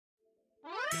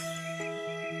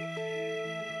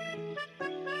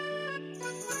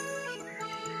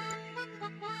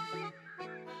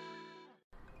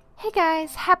Hey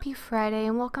guys, happy Friday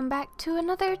and welcome back to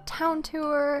another town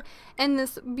tour in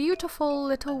this beautiful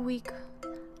little week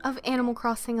of Animal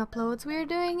Crossing uploads we are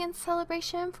doing in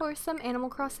celebration for some Animal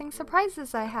Crossing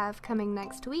surprises I have coming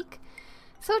next week.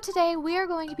 So today we are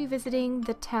going to be visiting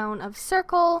the town of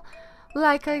Circle,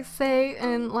 like I say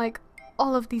in like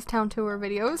all of these town tour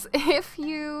videos. If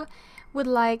you would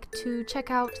like to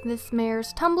check out this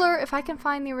mayor's Tumblr, if I can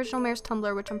find the original mayor's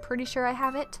Tumblr, which I'm pretty sure I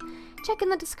have it, check in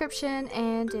the description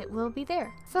and it will be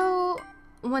there. So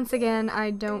once again,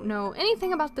 I don't know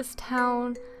anything about this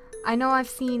town. I know I've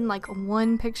seen like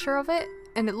one picture of it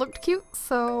and it looked cute,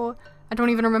 so I don't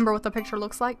even remember what the picture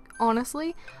looks like,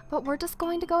 honestly, but we're just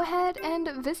going to go ahead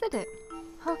and visit it.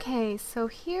 Okay, so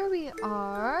here we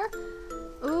are.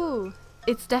 Ooh.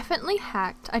 It's definitely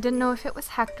hacked. I didn't know if it was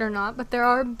hacked or not, but there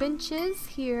are benches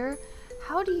here.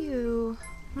 How do you...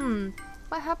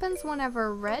 What happens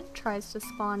whenever red tries to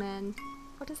spawn in?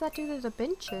 What does that do to the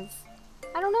benches?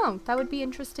 I don't know. That would be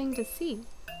interesting to see.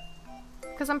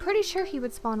 Because I'm pretty sure he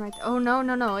would spawn right there. Oh,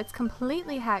 no. It's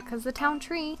completely hacked because the town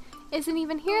tree isn't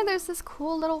even here. There's this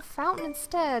cool little fountain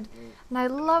instead. And I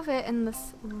love it in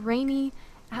this rainy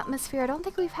atmosphere. I don't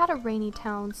think we've had a rainy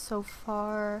town so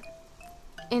far.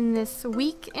 In this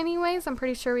week anyways. I'm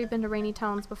pretty sure we've been to rainy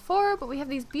towns before, but we have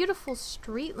these beautiful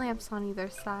street lamps on either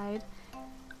side.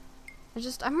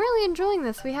 I'm really enjoying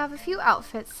this. We have a few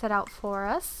outfits set out for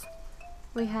us.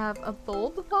 We have a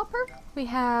bulb popper. We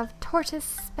have tortoise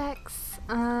specs,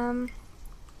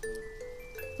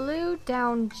 blue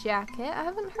down jacket. I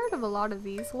haven't heard of a lot of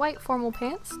these. White formal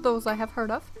pants, those I have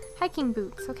heard of. Hiking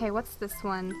boots. Okay, what's this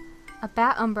one? A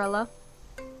bat umbrella.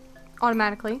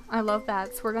 Automatically. I love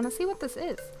that. So we're gonna see what this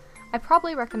is. I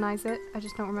probably recognize it. I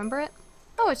just don't remember it.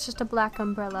 Oh, it's just a black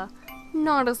umbrella.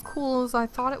 Not as cool as I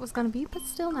thought it was gonna be, but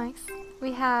still nice.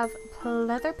 We have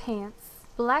leather pants,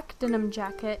 black denim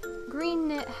jacket, green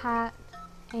knit hat,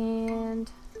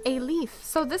 and a leaf.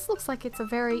 So this looks like it's a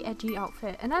very edgy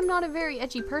outfit. And I'm not a very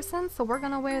edgy person, so we're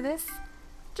gonna wear this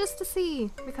just to see.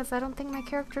 Because I don't think my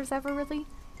character's ever really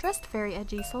dressed very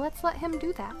edgy, so let's let him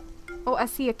do that. Oh, I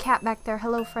see a cat back there.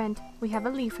 Hello, friend. We have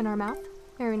a leaf in our mouth.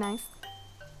 Very nice.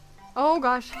 Oh,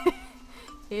 gosh.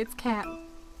 It's Cat.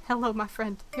 Hello, my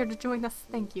friend. Here to join us.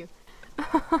 Thank you.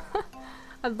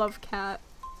 I love Cat.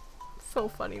 So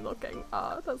funny looking.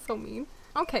 That's so mean.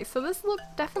 Okay, so this look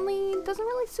definitely doesn't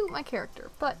really suit my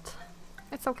character, but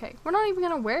it's okay. We're not even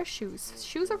gonna wear shoes.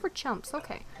 Shoes are for chumps.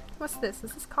 Okay. What's this?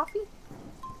 Is this coffee?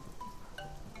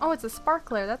 Oh, it's a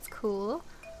sparkler. That's cool.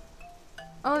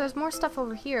 Oh, there's more stuff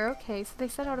over here. Okay, so they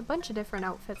set out a bunch of different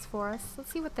outfits for us.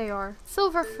 Let's see what they are.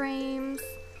 Silver frames,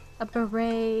 a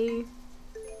beret,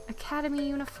 academy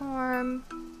uniform,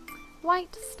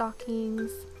 white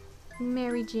stockings,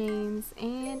 Mary Jane's,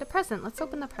 and a present. Let's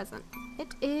open the present.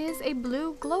 It is a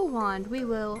blue glow wand. We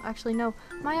will, actually no,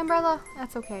 my umbrella,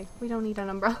 that's okay. We don't need an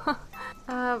umbrella.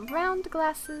 Round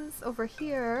glasses over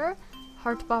here.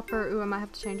 Heart bopper. Ooh, I might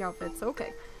have to change outfits.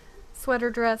 Okay.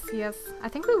 Sweater dress, yes. I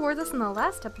think we wore this in the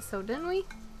last episode, didn't we?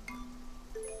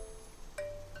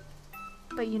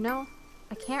 But you know,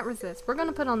 I can't resist. We're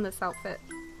gonna put on this outfit.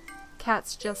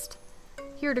 Cat's just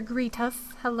here to greet us.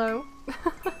 Hello.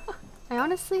 I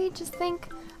honestly just think,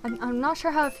 I'm not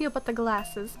sure how I feel about the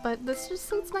glasses, but this just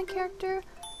suits my character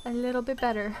a little bit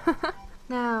better.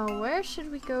 Now, where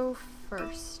should we go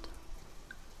first?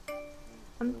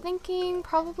 I'm thinking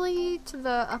probably to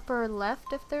the upper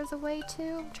left if there's a way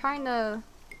to. I'm trying to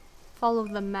follow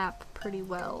the map pretty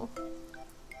well.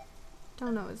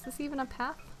 Don't know, is this even a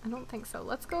path? I don't think so.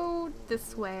 Let's go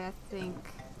this way, I think.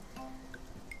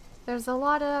 There's a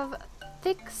lot of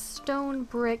thick stone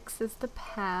bricks is the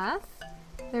path.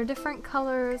 They're different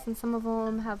colors and some of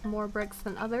them have more bricks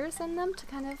than others in them to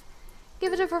kind of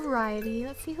give it a variety.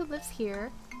 Let's see who lives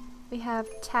here. We have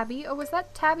Tabby. Oh, was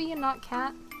that Tabby and not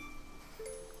Cat?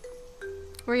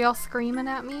 Were y'all screaming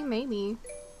at me? Maybe.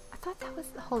 I thought that was...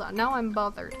 Hold on, now I'm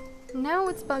bothered. Now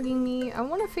it's bugging me. I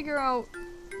want to figure out...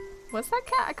 Was that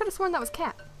Cat? I could have sworn that was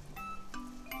Cat.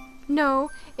 No,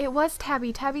 it was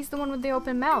Tabby. Tabby's the one with the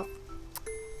open mouth.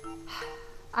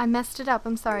 I messed it up.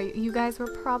 I'm sorry. You guys were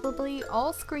probably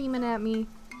all screaming at me.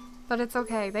 But it's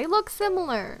okay. They look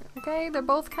similar. Okay? They're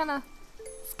both kind of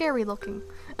scary looking.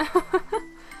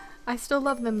 I still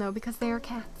love them though because they are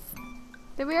cats.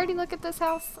 Did we already look at this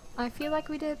house? I feel like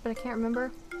we did, but I can't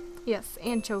remember. Yes,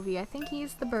 Anchovy. I think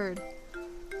he's the bird.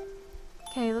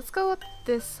 Okay, let's go up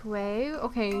this way.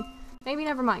 Okay, maybe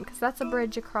never mind, because that's a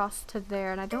bridge across to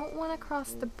there, and I don't want to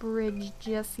cross the bridge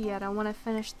just yet. I want to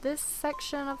finish this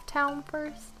section of town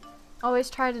first. Always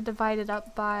try to divide it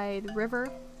up by the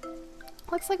river.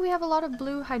 Looks like we have a lot of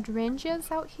blue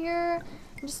hydrangeas out here,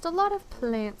 Just a lot of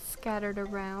plants scattered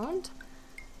around.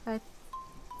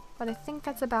 But I think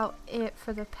that's about it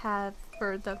for the path,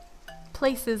 for the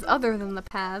places other than the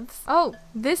paths. Oh,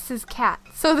 this is Cat.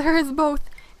 So there is both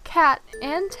Cat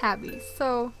and Tabby.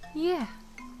 So, yeah.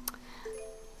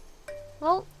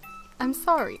 Well, I'm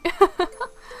sorry.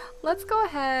 Let's go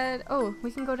ahead. Oh, we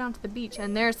can go down to the beach,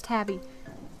 and there's Tabby.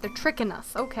 They're tricking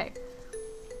us. Okay.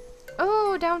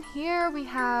 Oh, down here we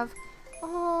have,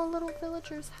 oh, little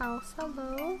villager's house.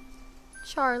 Hello.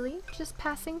 Charlie, just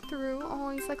passing through. Oh,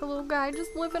 he's like a little guy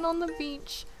just living on the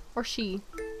beach. Or she.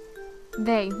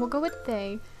 They. We'll go with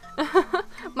they.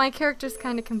 My character's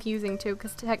kind of confusing too,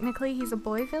 because technically he's a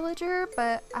boy villager,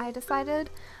 but I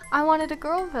decided I wanted a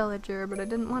girl villager, but I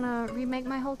didn't want to remake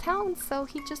my whole town, so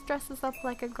he just dresses up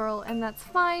like a girl, and that's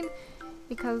fine,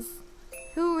 because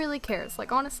who really cares?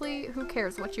 Like, honestly, who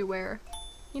cares what you wear?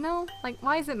 You know? Like,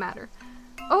 why does it matter?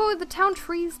 Oh, the town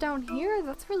trees down here?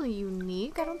 That's really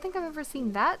unique. I don't think I've ever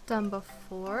seen that done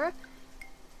before.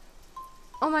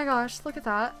 Oh my gosh, look at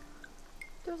that.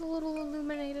 There's a little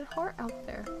illuminated heart out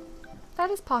there. That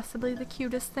is possibly the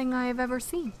cutest thing I have ever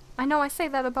seen. I know I say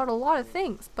that about a lot of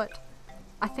things, but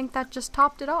I think that just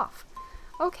topped it off.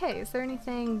 Okay, is there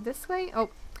anything this way? Oh,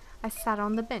 I sat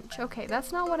on the bench. Okay,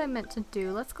 that's not what I meant to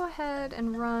do. Let's go ahead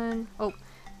and run. Oh,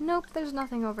 nope, there's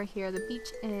nothing over here. The beach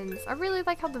ends. I really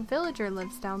like how the villager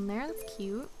lives down there. That's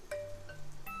cute.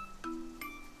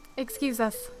 Excuse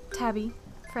us, Tabby,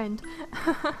 friend.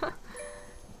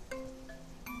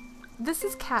 This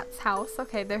is Cat's house.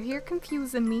 Okay, they're here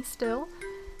confusing me still.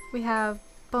 We have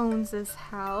Bones'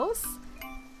 house.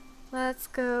 Let's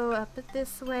go up it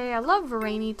this way. I love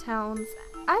rainy towns.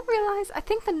 I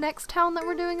think the next town that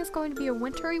we're doing is going to be a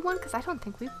wintry one, because I don't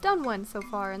think we've done one so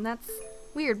far, and that's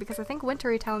weird because I think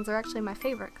wintry towns are actually my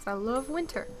favorite because I love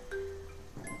winter.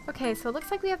 Okay, so it looks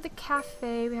like we have the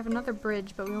cafe. We have another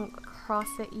bridge, but we won't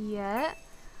cross it yet.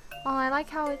 Oh, I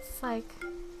like how it's like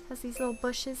has these little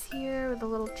bushes here with a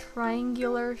little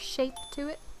triangular shape to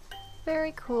it.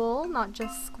 Very cool, not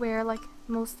just square like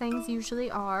most things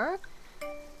usually are.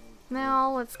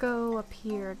 Now let's go up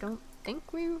here. Don't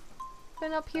think we've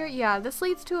been up here. Yeah, this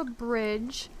leads to a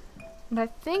bridge. And I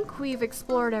think we've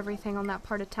explored everything on that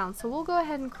part of town, so we'll go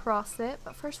ahead and cross it.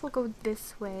 But first we'll go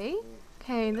this way.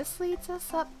 Okay, this leads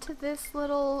us up to this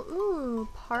little, ooh,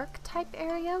 park type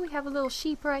area. We have a little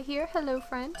sheep right here. Hello,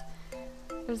 friend.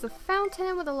 There's a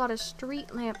fountain with a lot of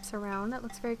street lamps around. That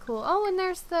looks very cool. Oh, and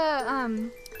there's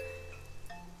the,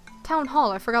 town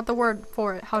hall. I forgot the word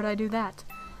for it. How did I do that?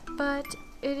 But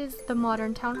it is the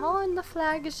modern town hall, and the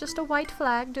flag is just a white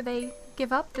flag. Do they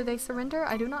give up? Do they surrender?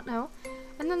 I do not know.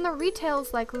 And then the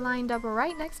retail's like lined up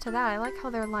right next to that. I like how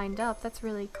they're lined up. That's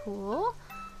really cool.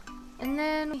 And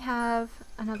then we have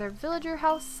another villager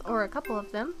house, or a couple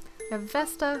of them. We have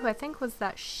Vesta, who I think was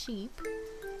that sheep.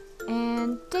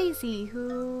 And Daisy,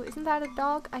 who, isn't that a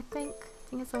dog? I think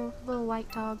it's a little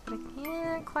white dog, but I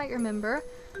can't quite remember.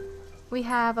 We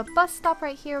have a bus stop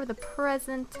right here with a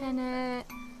present in it.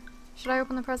 Should I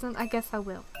open the present? I guess I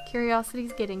will.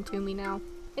 Curiosity's getting to me now.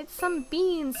 It's some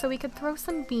beans, so we could throw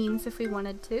some beans if we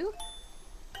wanted to.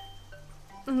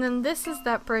 And then this is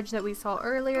that bridge that we saw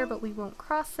earlier, but we won't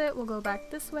cross it. We'll go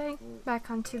back this way. Back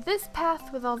onto this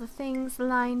path with all the things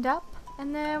lined up.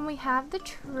 And then we have the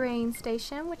train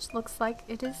station, which looks like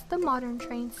it is the modern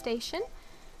train station.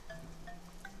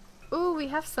 Ooh, we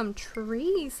have some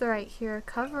trees right here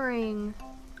covering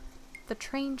the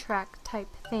train track type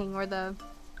thing, or the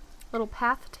little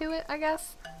path to it, I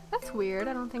guess. That's weird.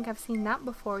 I don't think I've seen that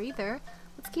before either.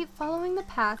 Let's keep following the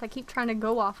path. I keep trying to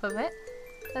go off of it.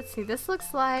 Let's see, this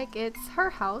looks like it's her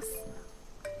house.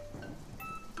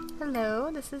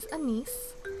 Hello, this is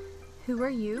Anise. Who are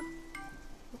you?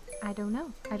 I don't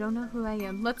know. I don't know who I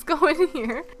am. Let's go in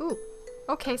here. Ooh.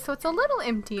 Okay, so it's a little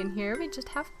empty in here. We just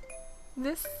have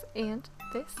this and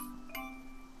this.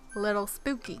 Little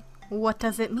spooky. What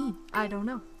does it mean? I don't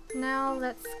know. Now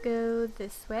let's go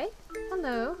this way.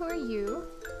 Hello, who are you?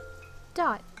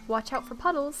 Dot. Watch out for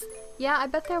puddles. Yeah, I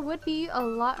bet there would be a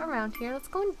lot around here. Let's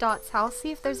go in Dot's house,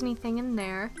 see if there's anything in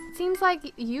there. It seems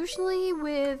like usually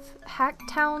with hack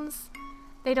towns,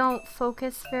 they don't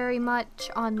focus very much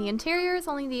on the interiors,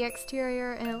 only the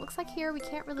exterior, and it looks like here we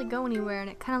can't really go anywhere, and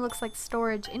it kind of looks like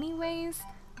storage anyways.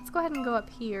 Let's go ahead and go up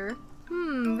here.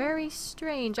 Very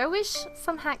strange. I wish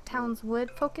some hack towns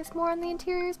would focus more on the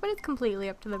interiors, but it's completely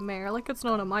up to the mayor. Like, it's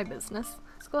none of my business.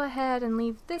 Let's go ahead and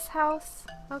leave this house.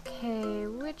 Okay,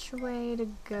 which way to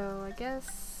go, I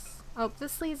guess? Oh,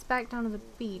 this leads back down to the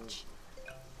beach,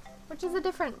 which is a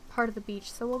different part of the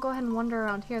beach, so we'll go ahead and wander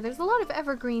around here. There's a lot of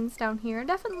evergreens down here.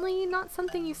 Definitely not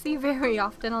something you see very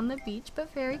often on the beach,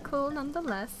 but very cool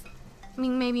nonetheless. I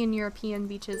mean, maybe in European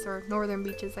beaches or northern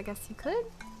beaches, I guess you could.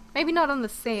 Maybe not on the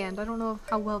sand. I don't know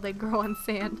how well they grow on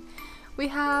sand. We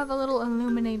have a little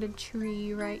illuminated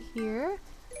tree right here.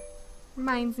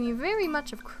 Reminds me very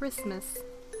much of Christmas.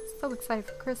 So excited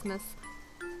for Christmas.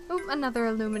 Oop, another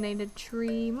illuminated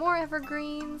tree. More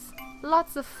evergreens.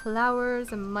 Lots of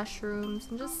flowers and mushrooms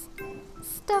and just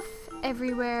stuff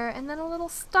everywhere. And then a little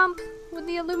stump with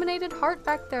the illuminated heart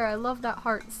back there. I love that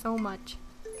heart so much.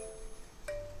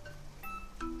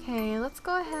 Okay, let's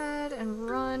go ahead and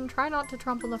run. Try not to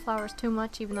trample the flowers too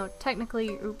much, even though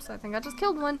technically, oops, I think I just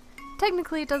killed one.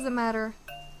 Technically, it doesn't matter.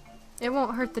 It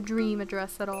won't hurt the dream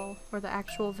address at all, or the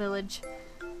actual village.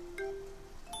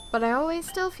 But I always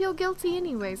still feel guilty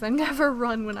anyways. I never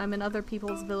run when I'm in other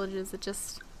people's villages. It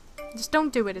just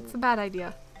don't do it. It's a bad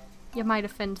idea. You might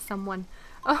offend someone.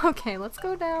 Okay, let's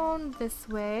go down this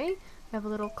way. We have a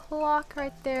little clock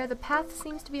right there. The path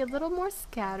seems to be a little more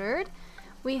scattered.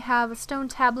 We have a stone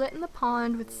tablet in the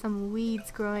pond with some weeds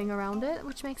growing around it,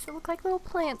 which makes it look like little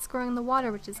plants growing in the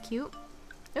water, which is cute.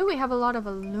 Ooh, we have a lot of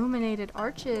illuminated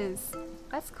arches.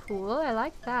 That's cool. I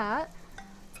like that.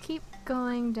 Let's keep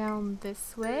going down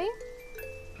this way.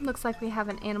 Looks like we have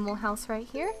an animal house right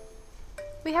here.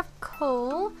 We have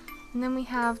coal, and then we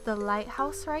have the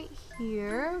lighthouse right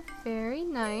here. Very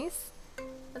nice.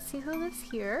 Let's see who lives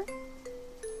here.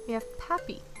 We have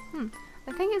Pappy.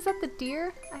 I think, is that the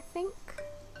deer? I think.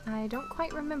 I don't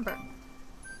quite remember.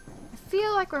 I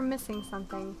feel like we're missing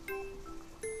something.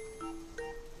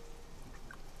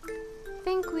 I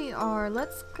think we are.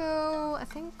 Let's go. I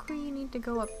think we need to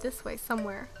go up this way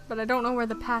somewhere, but I don't know where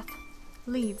the path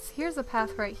leads. Here's a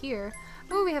path right here.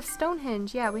 Oh, we have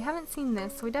Stonehenge. Yeah, we haven't seen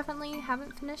this, so we definitely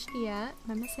haven't finished yet.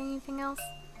 Am I missing anything else?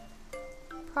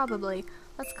 Probably.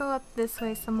 Let's go up this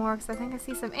way some more, because I think I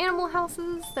see some animal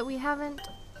houses that we haven't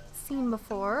seen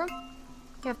before.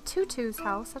 We have Tutu's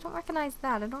house. I don't recognize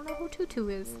that. I don't know who Tutu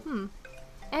is.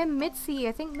 And Mitzi.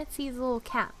 I think Mitzi is a little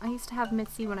cat. I used to have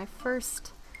Mitzi when I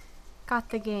first got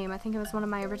the game. I think it was one of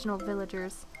my original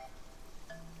villagers.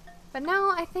 But now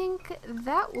I think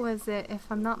that was it,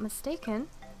 if I'm not mistaken.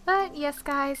 But yes,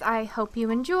 guys, I hope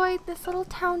you enjoyed this little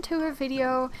town tour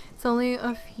video. It's only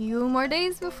a few more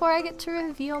days before I get to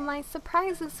reveal my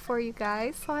surprises for you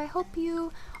guys, so I hope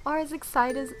you are as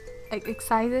excited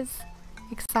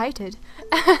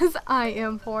as I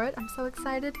am for it. I'm so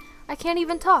excited. I can't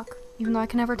even talk, even though I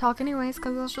can never talk anyways,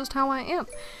 because that's just how I am.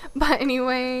 But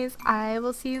anyways, I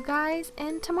will see you guys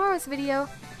in tomorrow's video.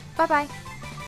 Bye bye.